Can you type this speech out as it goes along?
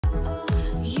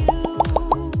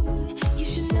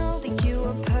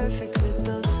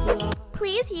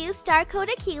Please use star code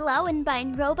Akeila when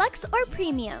buying Robux or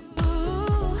Premium.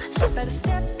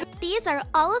 These are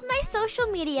all of my social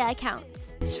media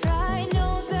accounts.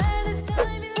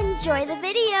 Enjoy the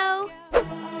video!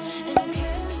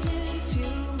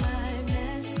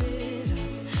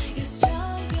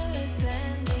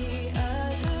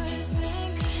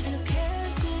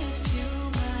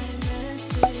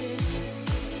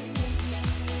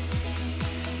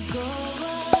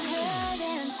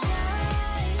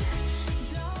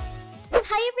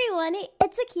 Hi everyone,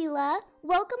 it's Akeila.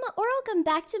 Welcome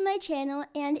back to my channel,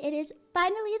 and it is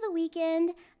finally the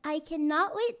weekend. I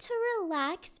cannot wait to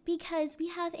relax because we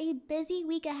have a busy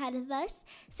week ahead of us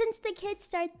since the kids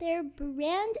start their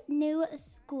brand new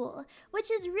school, which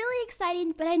is really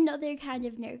exciting, but I know they're kind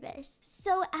of nervous.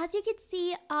 So as you can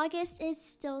see, August is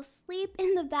still asleep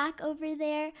in the back over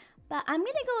there. But I'm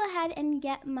gonna go ahead and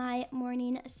get my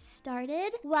morning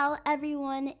started while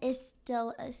everyone is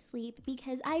still asleep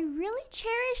because I really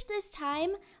cherish this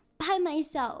time by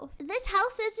myself. This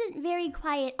house isn't very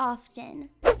quiet often.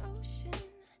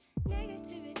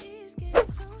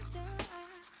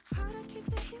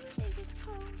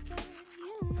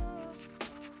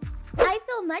 I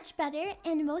feel much better,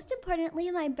 and most importantly,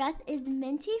 my breath is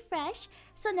minty fresh.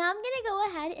 So now I'm gonna go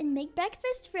ahead and make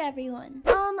breakfast for everyone.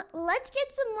 Let's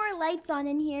get some more lights on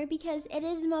in here because it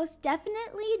is most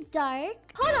definitely dark.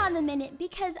 Hold on a minute,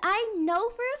 because I know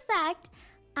for a fact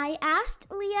I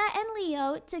asked Leah and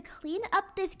Leo to clean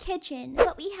up this kitchen,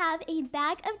 but we have a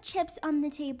bag of chips on the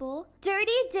table,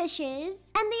 dirty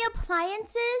dishes, and the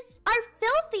appliances are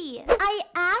filthy. I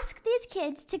ask these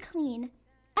kids to clean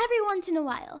every once in a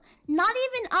while, not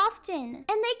even often,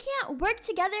 and they can't work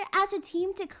together as a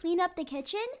team to clean up the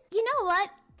kitchen. You know what?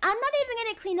 I'm not even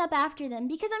gonna clean up after them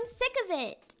because I'm sick of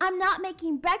it. I'm not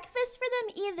making breakfast for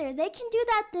them either. They can do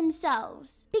that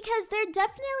themselves because they're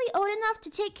definitely old enough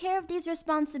to take care of these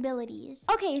responsibilities.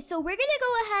 Okay, so we're gonna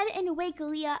go ahead and wake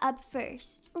Leah up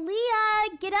first.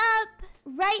 Leah, get up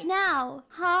right now.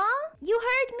 Huh? You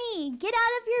heard me. Get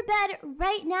out of your bed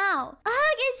right now.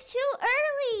 Ugh, it's too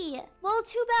early. Well,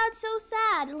 too bad, so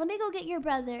sad. Let me go get your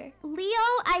brother. Leo,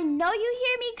 I know you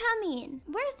hear me coming.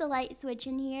 Where's the light switch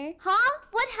in here? Huh?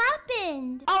 What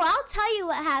happened? Oh, I'll tell you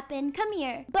what happened. Come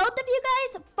here. Both of you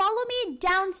guys, follow me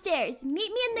downstairs.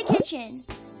 Meet me in the kitchen.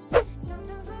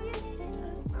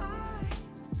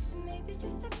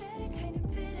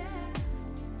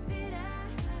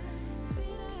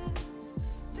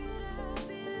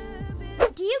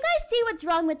 Do you guys see what's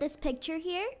wrong with this picture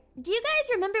here? Do you guys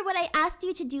remember what I asked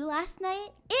you to do last night?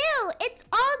 Ew, it's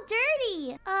all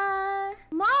dirty.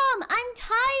 Mom, I'm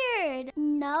tired.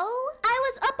 No? I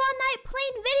was up all night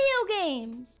playing video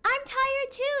games. I'm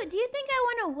tired too. Do you think I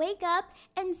want to wake up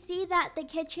and see that the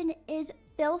kitchen is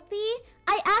filthy?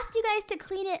 I asked you guys to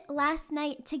clean it last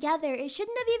night together. It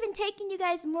shouldn't have even taken you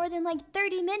guys more than like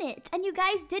 30 minutes, and you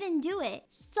guys didn't do it.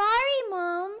 Sorry,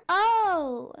 Mom.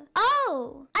 Oh,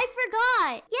 I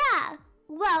forgot. Yeah.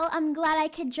 Well, I'm glad I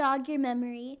could jog your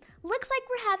memory. Looks like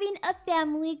we're having a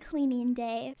family cleaning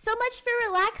day. So much for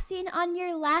relaxing on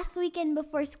your last weekend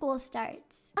before school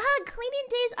starts. Cleaning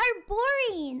days are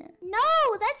boring.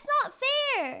 No, that's not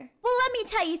fair. Well, let me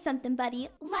tell you something, buddy.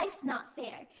 Life's not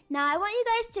fair. Now, I want you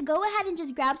guys to go ahead and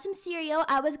just grab some cereal.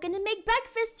 I was gonna make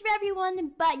breakfast for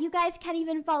everyone, but you guys can't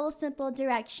even follow simple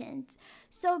directions.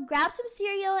 So grab some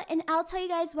cereal, and I'll tell you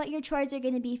guys what your chores are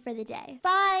gonna be for the day.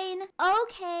 Fine.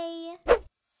 Okay.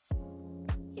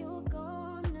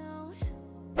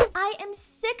 I am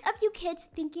sick of you kids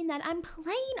thinking that I'm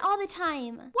playing all the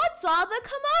time. What's all the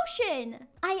commotion?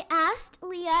 I asked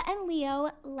Leah and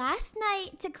Leo last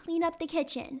night to clean up the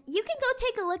kitchen. You can go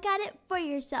take a look at it for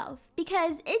yourself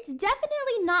because it's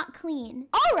definitely not clean.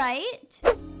 All right.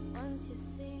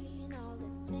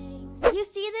 Do you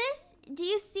see this? Do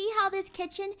you see how this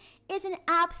kitchen is an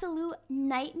absolute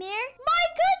nightmare?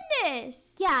 My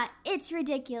goodness! Yeah, it's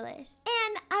ridiculous.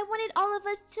 And I wanted all of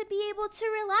us to be able to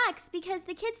relax because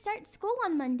the kids start school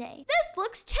on Monday. This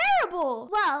looks terrible!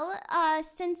 Well,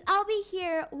 since I'll be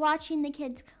here watching the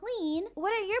kids clean,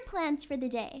 what are your plans for the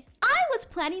day? I was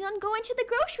planning on going to the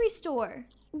grocery store.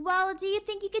 Well, do you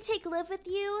think you could take Liv with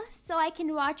you so I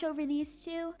can watch over these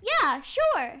two? Yeah,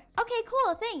 sure. Okay,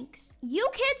 cool, thanks. You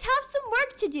kids have some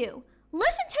work to do.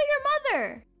 Listen to your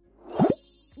mother.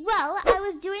 Well, I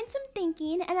was doing some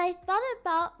thinking and I thought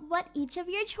about what each of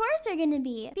your chores are gonna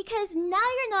be. Because now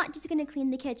you're not just gonna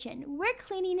clean the kitchen. We're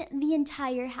cleaning the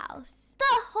entire house. The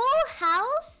whole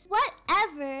house?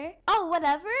 Whatever. Oh,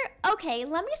 whatever? Okay,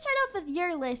 let me start off with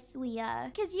your list, Leah.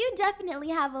 Because you definitely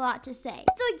have a lot to say.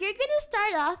 So you're gonna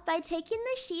start off by taking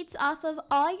the sheets off of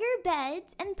all your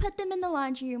beds and put them in the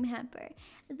laundry room hamper.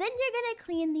 Then you're gonna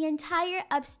clean the entire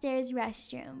upstairs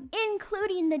restroom,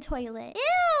 including the toilet.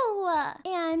 Ew!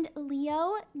 And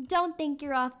Leo, don't think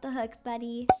you're off the hook,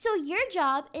 buddy. So your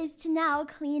job is to now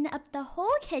clean up the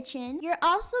whole kitchen. You're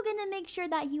also gonna make sure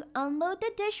that you unload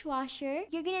the dishwasher.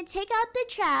 You're gonna take out the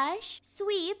trash,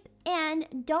 sweep,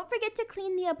 and don't forget to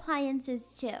clean the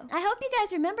appliances too. I hope you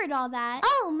guys remembered all that.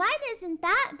 Oh, mine isn't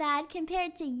that bad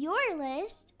compared to your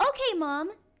list. Okay,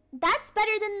 Mom, that's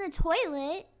better than the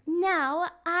toilet. Now,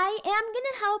 I am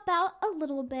gonna help out a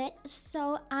little bit,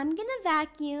 so I'm gonna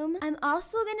vacuum. I'm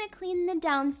also gonna clean the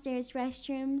downstairs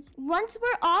restrooms. Once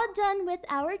we're all done with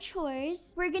our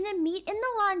chores, we're gonna meet in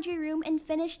the laundry room and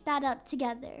finish that up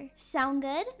together. Sound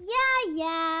good?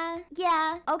 Yeah.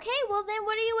 Okay, well then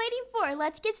what are you waiting for?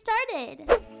 Let's get started.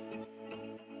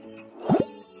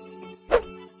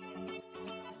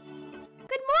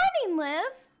 Good morning,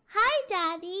 Liv. Hi,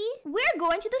 Daddy. We're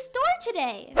going to the store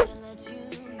today.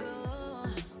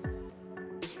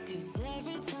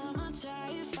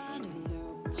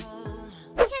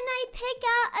 Can I pick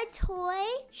out a toy?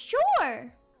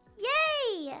 Sure.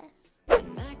 Yay!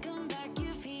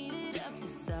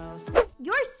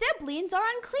 Your siblings are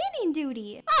on cleaning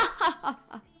duty.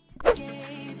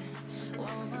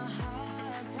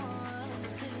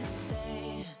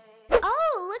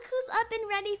 Oh, look who's up and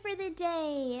ready for the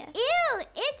day. Ew,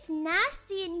 it's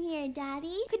nasty in here,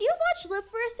 Daddy. Could you watch Liv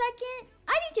for a second?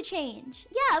 I need to change.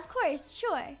 Yeah, of course,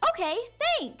 sure. Okay,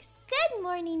 thanks. Good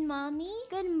morning, Mommy.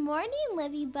 Good morning,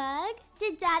 Livy Bug.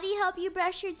 Did Daddy help you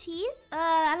brush your teeth?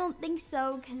 I don't think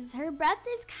so, because her breath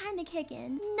is kind of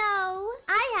kicking. No,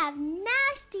 I have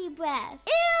nasty breath.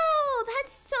 Ew,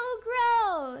 that's so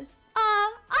gross.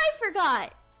 I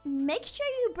forgot. Make sure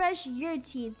you brush your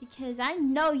teeth because I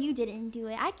know you didn't do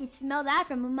it. I could smell that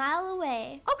from a mile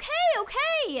away.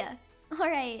 Okay. All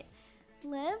right,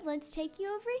 Liv, let's take you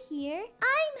over here.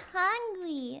 I'm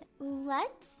hungry.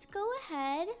 Let's go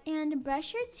ahead and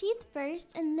brush your teeth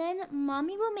first, and then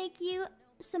Mommy will make you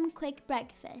some quick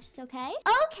breakfast, okay?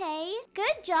 Okay,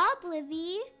 good job,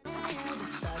 Livy.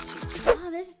 Oh,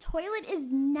 this toilet is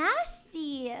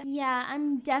nasty. Yeah,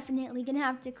 I'm definitely gonna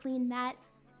have to clean that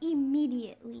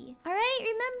immediately. All right,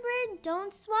 remember,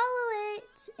 don't swallow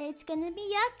it. It's gonna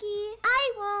be yucky.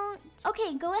 I won't.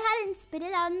 Okay, go ahead and spit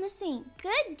it out in the sink.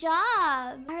 Good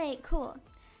job. All right, cool.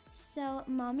 So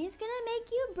Mommy's gonna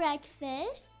make you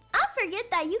breakfast. I'll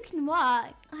forget that you can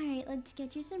walk. All right, let's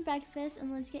get you some breakfast,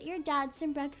 and let's get your dad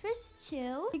some breakfast too.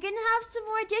 You're gonna have some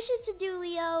more dishes to do,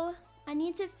 Leo. I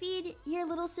need to feed your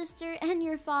little sister and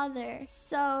your father,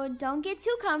 so don't get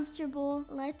too comfortable.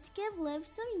 Let's give Liv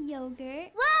some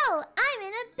yogurt. Whoa, I'm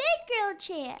in a big girl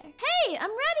chair. Hey,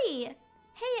 I'm ready.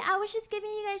 Hey, I was just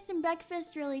giving you guys some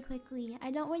breakfast really quickly.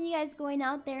 I don't want you guys going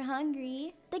out there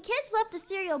hungry. The kids left the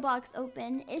cereal box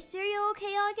open. Is cereal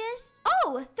okay, August?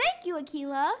 Oh, thank you,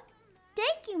 Akeila.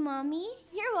 Thank you, Mommy.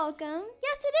 You're welcome.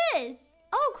 Yes, it is.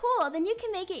 Oh, cool. Then you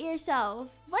can make it yourself.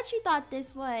 What you thought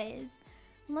this was?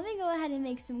 Let me go ahead and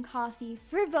make some coffee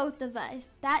for both of us.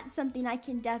 That's something I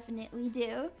can definitely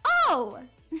do. Oh!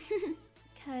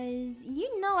 Because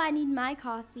you know I need my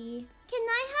coffee. Can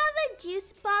I have a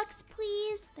juice box,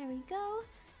 please? There we go.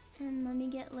 And let me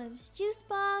get Liv's juice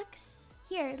box.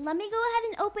 Here, let me go ahead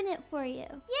and open it for you.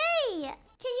 Yay!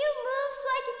 Can you move so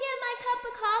I can get my cup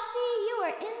of coffee? You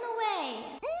are in the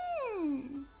way.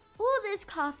 Oh, this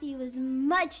coffee was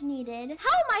much needed. How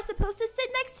am I supposed to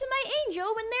sit next to my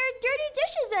angel when there are dirty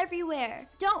dishes everywhere?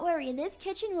 Don't worry, this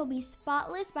kitchen will be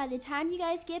spotless by the time you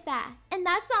guys get back. And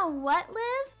that's on what,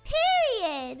 Liv?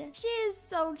 Period. She is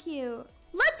so cute.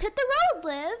 Let's hit the road,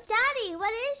 Liv. Daddy,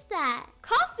 what is that?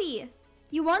 Coffee.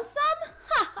 You want some?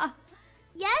 Ha.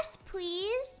 Yes,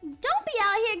 please. Don't be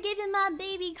out here giving my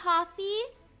baby coffee.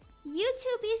 You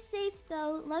two be safe,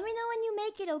 though. Let me know when you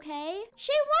make it, okay?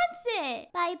 She wants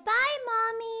it. Bye-bye,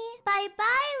 Mommy.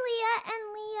 Bye-bye, Leah and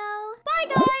Leo. Bye,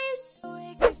 guys.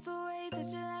 It's the way that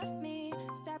you left me,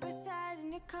 side by side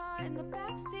in your car in the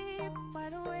backseat.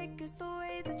 Wide awake is the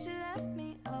way that you left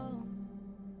me. Oh.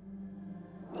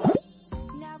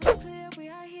 Now it's clear we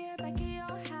are here back at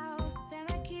your house,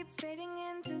 and I keep fading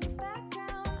into the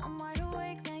background. I'm wide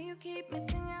awake now, you keep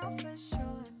missing out for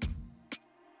sure.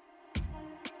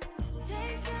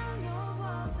 Take down your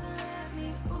walls and let me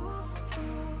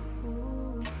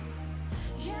ooh.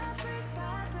 Yeah, brick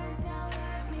by brick, now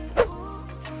let me ooh.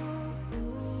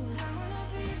 I wanna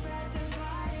be right there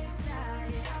by your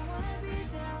side. I wanna be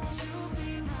there, won't you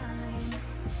be mine?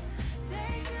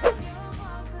 Take down your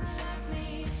walls and let me.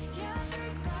 Yeah,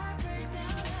 brick by brick,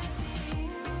 now let me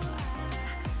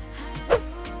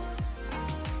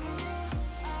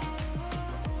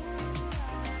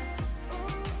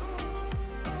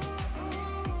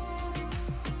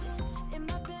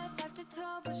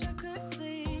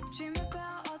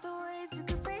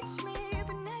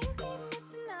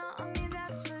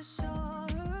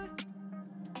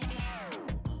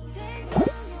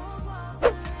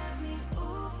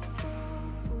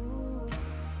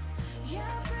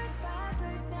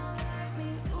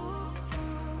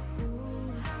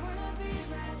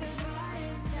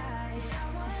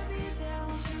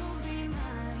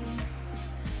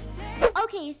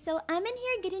Okay, so I'm in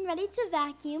here getting ready to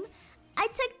vacuum. I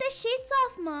took the sheets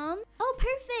off, Mom. Oh,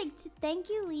 perfect. Thank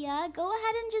you, Leah. Go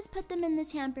ahead and just put them in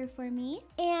this hamper for me.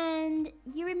 And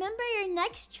you remember your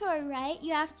next chore, right?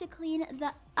 You have to clean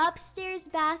the upstairs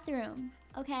bathroom,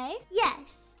 okay?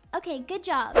 Yes. Okay, good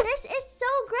job. This is so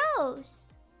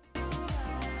gross.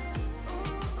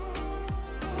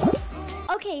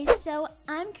 Okay, so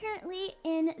I'm currently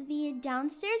in the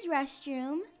downstairs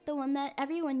restroom, the one that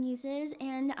everyone uses,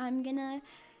 and I'm gonna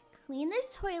clean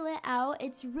this toilet out.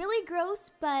 It's really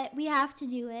gross, but we have to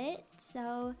do it.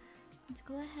 So let's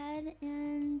go ahead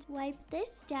and wipe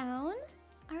this down.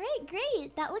 All right,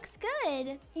 great. That looks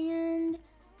good. And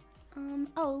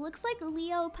oh, looks like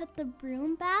Leo put the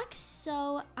broom back.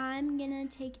 So I'm gonna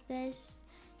take this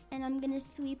and I'm gonna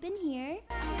sweep in here.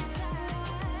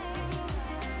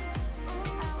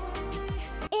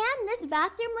 And this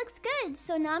bathroom looks good.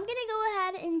 So now I'm gonna go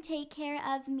ahead and take care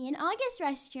of me and August's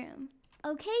restroom.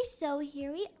 Okay, so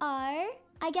here we are.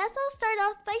 I guess I'll start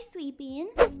off by sweeping.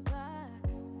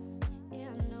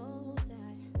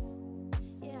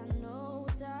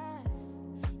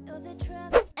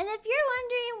 And if you're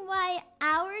wondering why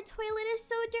our toilet is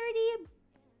so dirty,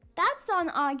 that's on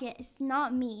August,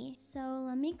 not me. So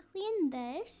let me clean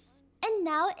this. And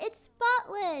now it's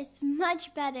spotless,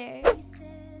 much better.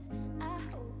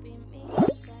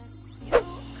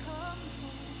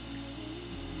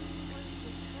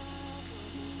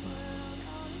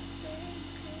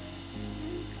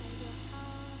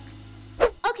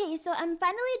 Okay, so I'm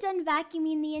finally done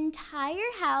vacuuming the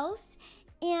entire house,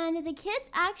 and the kids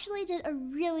actually did a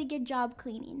really good job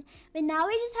cleaning. But now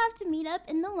we just have to meet up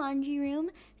in the laundry room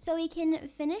so we can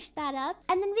finish that up,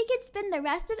 and then we could spend the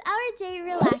rest of our day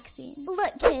relaxing.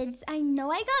 Look, kids, I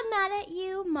know I got mad at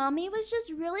you. Mommy was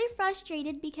just really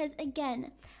frustrated because,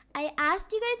 again, I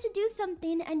asked you guys to do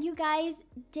something and you guys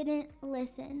didn't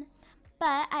listen.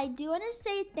 But I do want to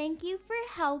say thank you for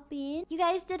helping. You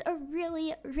guys did a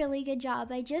really, really good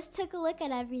job. I just took a look at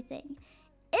everything.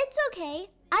 It's okay.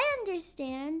 I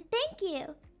understand. Thank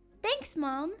you. Thanks,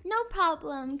 Mom. No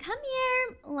problem. Come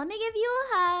here. Let me give you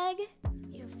a hug.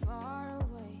 You're far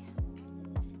away,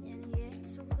 and yet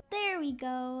so close. There we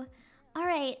go. All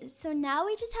right, so now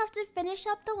we just have to finish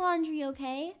up the laundry,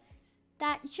 okay?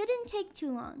 That shouldn't take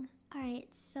too long. All right,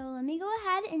 so let me go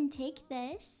ahead and take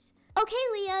this. Okay,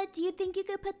 Leah, do you think you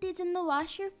could put these in the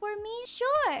washer for me?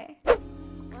 Sure.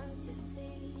 Once you've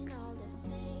seen all the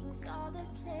things, all the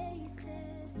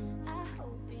places, I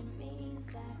hope it means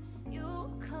that you'll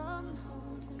come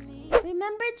home to me.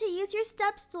 Remember to use your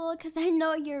step stool because I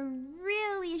know you're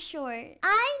really short.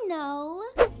 I know.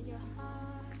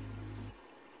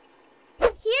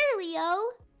 Here, Leo.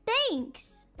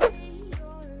 Thanks.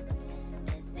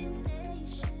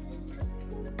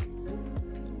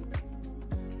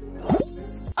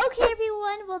 Okay,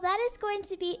 everyone, well, that is going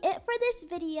to be it for this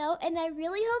video, and I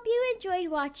really hope you enjoyed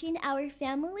watching our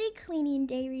family cleaning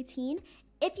day routine.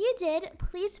 If you did,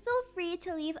 please feel free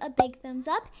to leave a big thumbs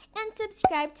up and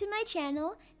subscribe to my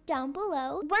channel down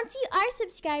below. Once you are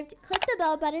subscribed, click the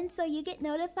bell button so you get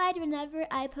notified whenever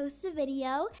I post a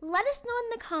video. Let us know in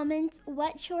the comments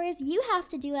what chores you have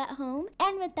to do at home.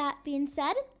 And with that being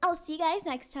said, I'll see you guys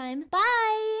next time.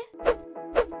 Bye!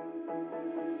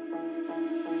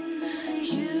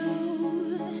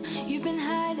 You've been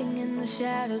hiding in the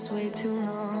shadows way too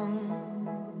long.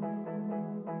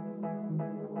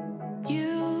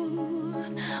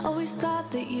 You always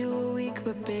thought that you were weak,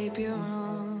 but babe, you're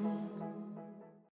wrong.